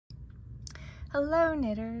Hello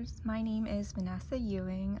knitters, my name is Vanessa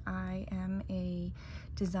Ewing. I am a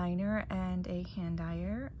designer and a hand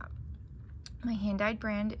dyer. My hand dyed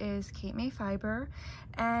brand is Cape May Fiber,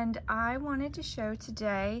 and I wanted to show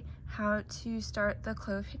today how to start the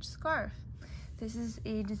Clove Hitch scarf. This is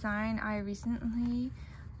a design I recently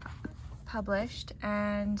published,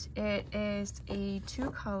 and it is a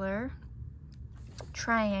 2-color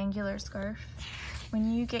triangular scarf. When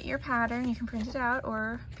you get your pattern, you can print it out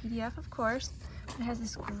or PDF, of course. It has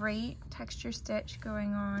this great texture stitch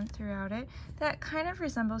going on throughout it that kind of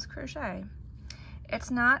resembles crochet. It's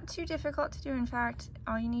not too difficult to do. In fact,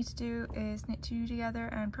 all you need to do is knit 2 together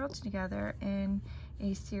and purl 2 together in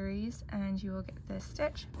a series, and you will get this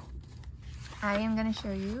stitch. I am going to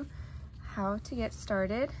show you how to get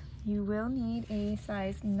started. You will need a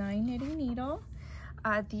size 9 knitting needle.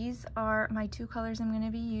 These are my 2 colors I'm going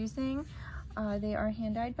to be using. They are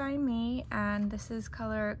hand dyed by me, and this is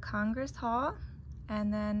color Congress Hall,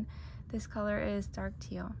 and then this color is dark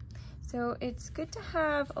teal. So it's good to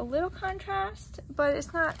have a little contrast, but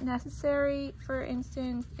it's not necessary. For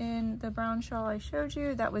instance, in the brown shawl I showed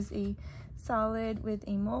you, that was a solid with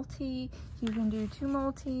a multi. You can do 2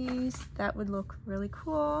 multis. That would look really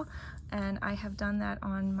cool, and I have done that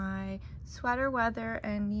on my sweater weather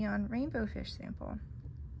and neon rainbow fish sample.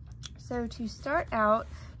 So to start out,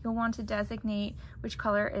 you'll want to designate which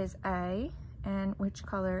color is A and which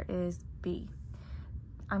color is B.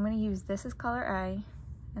 I'm going to use this as color A,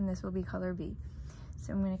 and this will be color B.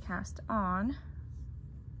 So I'm going to cast on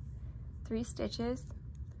 3 stitches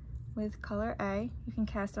with color A. You can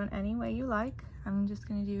cast on any way you like. I'm just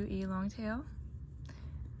going to do a long tail.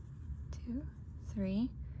 2, 3.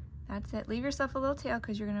 That's it. Leave yourself a little tail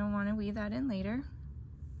because you're going to want to weave that in later.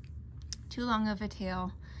 Too long of a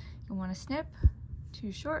tail, you'll want to snip.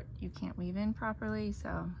 Too short, you can't weave in properly,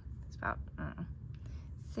 so it's about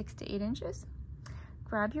 6 to 8 inches.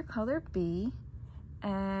 Grab your color B,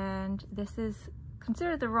 and this is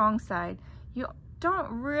considered the wrong side. You don't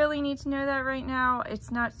really need to know that right now.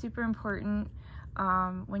 It's not super important.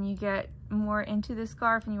 When you get more into the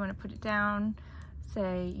scarf and you want to put it down,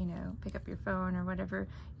 say, you know, pick up your phone or whatever,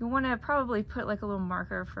 you'll want to probably put like a little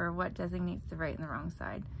marker for what designates the right and the wrong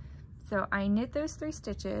side. So I knit those 3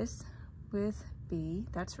 stitches with B,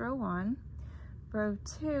 that's row 1. Row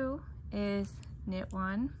 2 is knit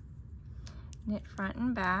 1, knit front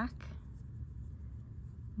and back,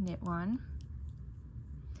 knit 1.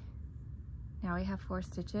 Now we have 4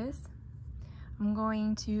 stitches. I'm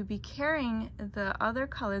going to be carrying the other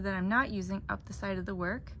color that I'm not using up the side of the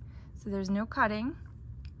work, so there's no cutting.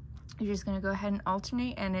 You're just going to go ahead and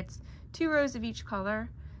alternate, and it's 2 rows of each color,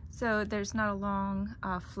 so there's not a long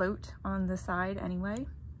float on the side anyway.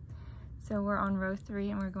 So we're on row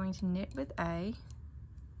 3, and we're going to knit with A.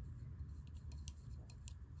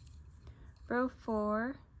 Row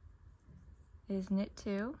 4 is knit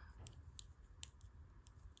 2,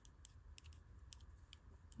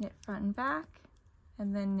 knit front and back,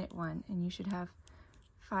 and then knit 1, and you should have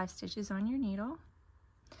 5 stitches on your needle.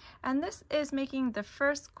 And this is making the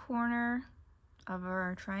first corner of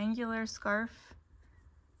our triangular scarf,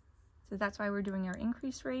 so that's why we're doing our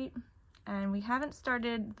increase rate. And we haven't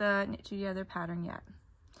started the knit 2 together pattern yet,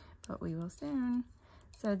 but we will soon.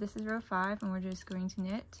 So this is row 5, and we're just going to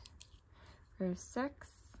knit row 6,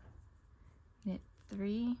 knit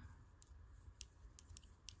 3,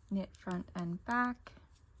 knit front and back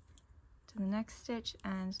to the next stitch,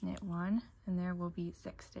 and knit 1, and there will be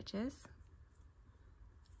 6 stitches.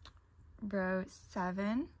 Row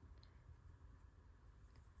 7,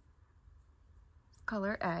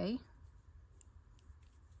 color A,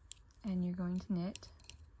 and you're going to knit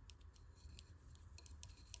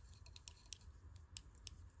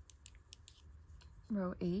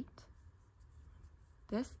row 8.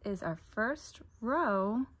 This is our first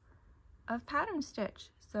row of pattern stitch.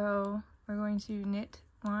 So we're going to knit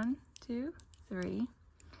 1, 2, 3,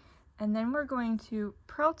 and then we're going to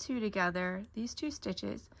purl 2 together, these 2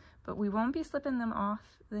 stitches, but we won't be slipping them off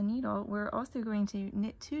the needle. We're also going to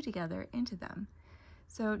knit 2 together into them.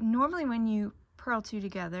 So normally when you purl 2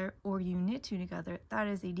 together or you knit 2 together, that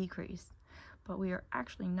is a decrease, but we are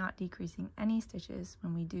actually not decreasing any stitches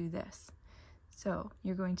when we do this. So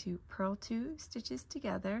you're going to purl 2 stitches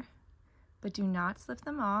together, but do not slip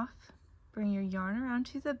them off. Bring your yarn around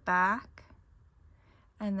to the back,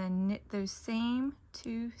 and then knit those same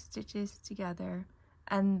 2 stitches together,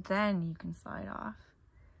 and then you can slide off.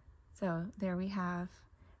 So there we have,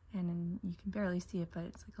 and you can barely see it, but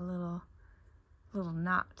it's like a little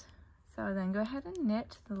knot. So then go ahead and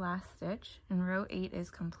knit the last stitch, and row 8 is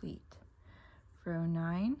complete. Row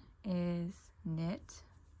 9 is knit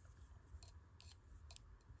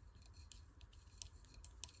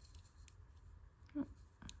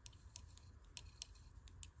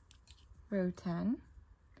row 10.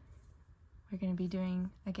 We're going to be doing,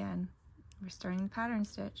 again, we're starting the pattern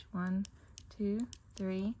stitch. 1, 2,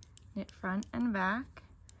 3, knit front and back,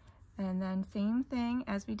 and then same thing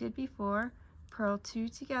as we did before, purl 2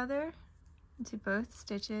 together into both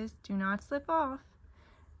stitches, do not slip off,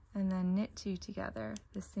 and then knit 2 together,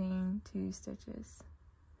 the same 2 stitches.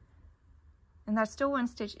 And that's still 1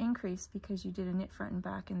 stitch increase because you did a knit front and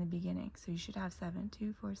back in the beginning, so you should have 7,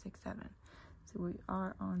 2, 4, 6, 7. So we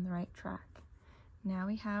are on the right track. Now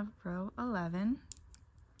we have row 11,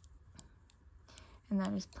 and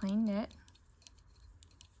that is plain knit.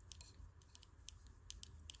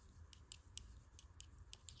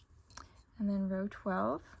 And then row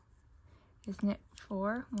 12 is knit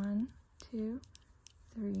 4, 1, 2,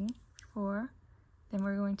 3, 4. Then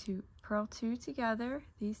we're going to purl 2 together,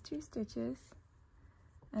 these 2 stitches,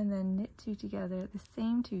 and then knit 2 together, the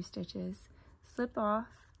same 2 stitches, slip off,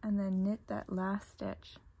 and then knit that last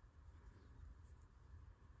stitch.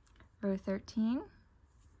 Row 13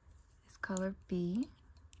 is color B,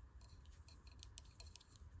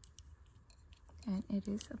 and it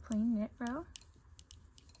is a plain knit row.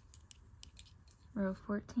 Row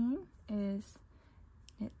 14 is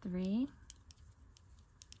knit 3,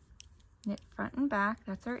 knit front and back,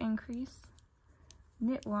 that's our increase,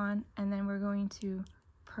 knit 1, and then we're going to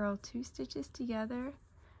purl 2 stitches together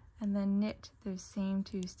and then knit those same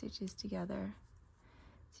 2 stitches together.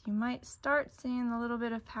 So you might start seeing a little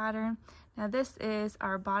bit of pattern. Now this is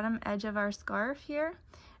our bottom edge of our scarf here,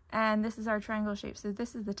 and this is our triangle shape. So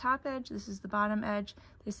this is the top edge, this is the bottom edge.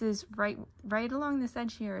 This is right along this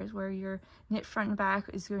edge here is where your knit front and back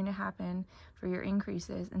is going to happen for your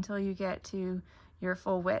increases until you get to your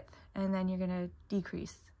full width, and then you're going to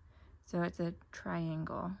decrease. So it's a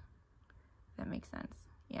triangle. That makes sense.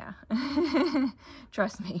 Yeah.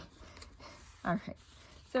 Trust me. All right.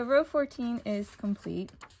 So row 14 is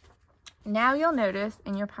complete. Now you'll notice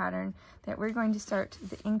in your pattern that we're going to start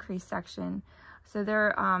the increase section. So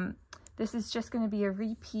this is just going to be a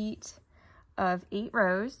repeat of 8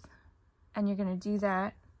 rows, and you're going to do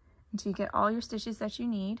that until you get all your stitches that you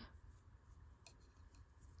need.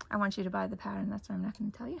 I want you to buy the pattern, that's why I'm not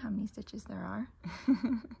going to tell you how many stitches there are.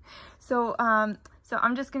 So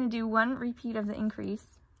I'm just going to do 1 repeat of the increase,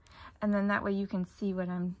 and then that way you can see what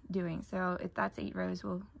I'm doing. So if that's 8 rows,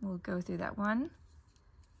 we'll go through that 1,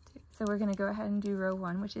 2. So we're going to go ahead and do row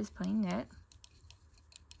 1, which is plain knit.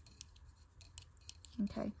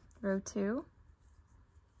 Okay, row 2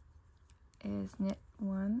 is knit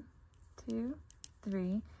 1, 2,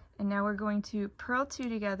 3, and now we're going to purl 2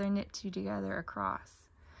 together, knit 2 together across.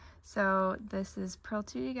 So this is purl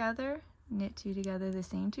 2 together, knit 2 together, the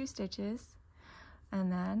same 2 stitches,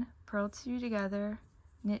 and then purl 2 together,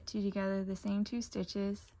 knit 2 together, the same 2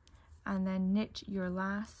 stitches, and then knit your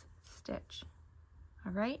last stitch.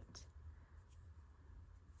 All right?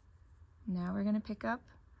 Now we're going to pick up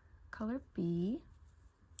color B,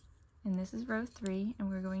 and this is row 3, and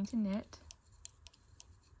we're going to knit.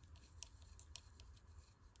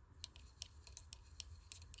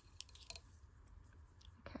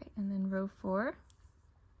 And then row 4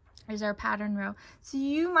 is our pattern row. So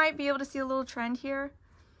you might be able to see a little trend here.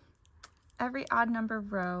 Every odd number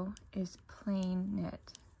row is plain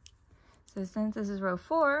knit. So since this is row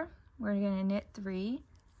 4, we're going to knit 3,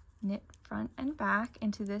 knit front and back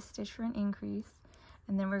into this stitch for an increase,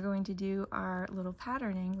 and then we're going to do our little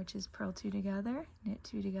patterning, which is purl 2 together, knit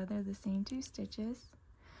 2 together, the same 2 stitches,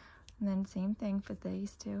 and then same thing for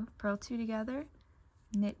these 2, purl 2 together,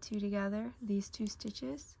 knit 2 together, these 2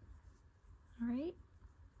 stitches. All right,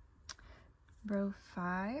 row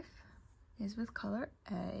 5 is with color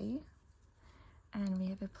A, and we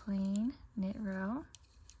have a plain knit row.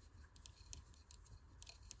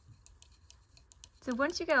 So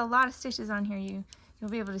once you get a lot of stitches on here,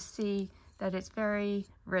 you'll be able to see that it's very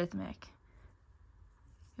rhythmic.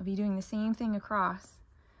 You'll be doing the same thing across.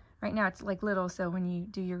 Right now it's like little, so when you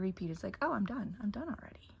do your repeat, it's like, oh, I'm done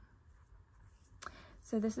already.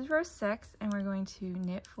 So this is row 6, and we're going to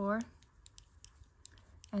knit 4,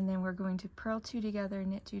 and then we're going to purl 2 together,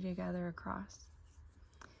 knit 2 together across.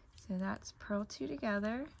 So that's purl 2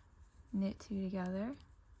 together, knit 2 together,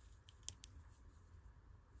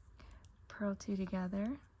 purl 2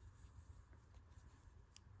 together,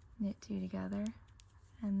 knit 2 together,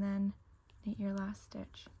 and then knit your last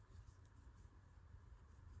stitch.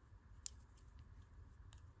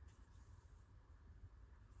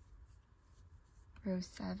 Row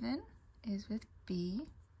 7 is with B,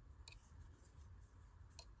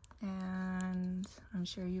 and I'm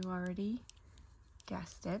sure you already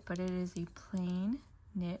guessed it, but it is a plain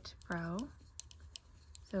knit row.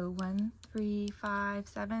 So 1, 3, 5,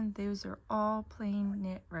 7, those are all plain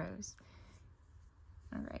knit rows.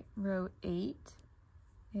 All right, row 8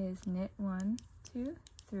 is knit 1, 2,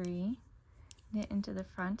 3, knit into the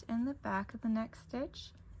front and the back of the next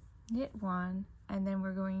stitch, knit 1, and then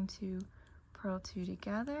we're going to purl 2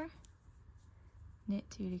 together, knit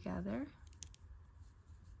 2 together,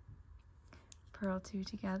 purl 2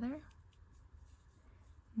 together,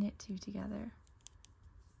 knit 2 together.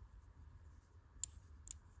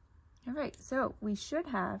 All right, so we should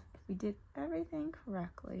have, if we did everything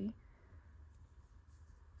correctly,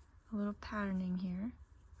 a little patterning here,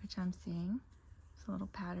 which I'm seeing. There's a little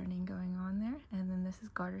patterning going on there, and then this is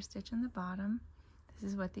garter stitch in the bottom. This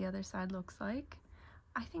is what the other side looks like.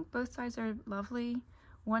 I think both sides are lovely.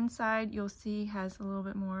 One side you'll see has a little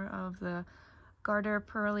bit more of the garter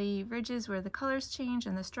pearly ridges where the colors change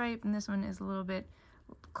and the stripe, and this one is a little bit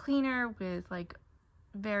cleaner with like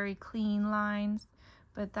very clean lines,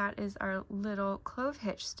 but that is our little clove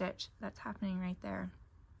hitch stitch that's happening right there.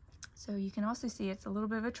 So you can also see it's a little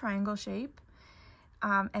bit of a triangle shape,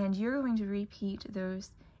 and you're going to repeat those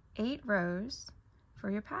 8 rows for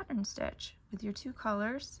your pattern stitch with your 2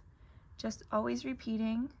 colors, just always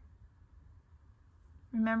repeating,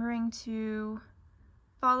 remembering to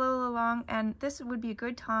follow along. And this would be a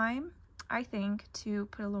good time, I think, to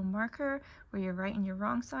put a little marker where your right and your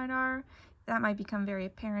wrong side are. That might become very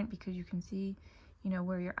apparent because you can see, you know,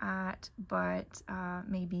 where you're at, but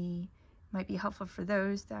maybe might be helpful for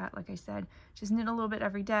those that, like I said, just knit a little bit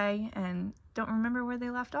every day and don't remember where they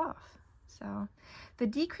left off. So the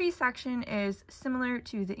decrease section is similar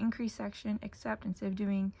to the increase section, except instead of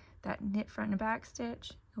doing that knit front and back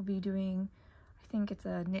stitch, you'll be doing, I think it's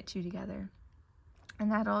a knit 2 together. And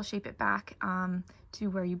that'll shape it back to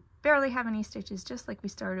where you barely have any stitches, just like we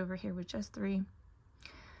started over here with just 3.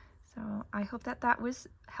 So I hope that that was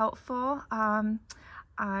helpful.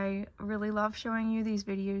 I really love showing you these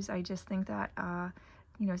videos. I just think that,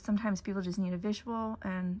 you know, sometimes people just need a visual,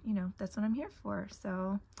 and, you know, that's what I'm here for.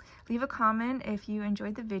 So leave a comment if you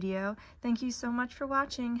enjoyed the video. Thank you so much for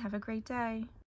watching. Have a great day.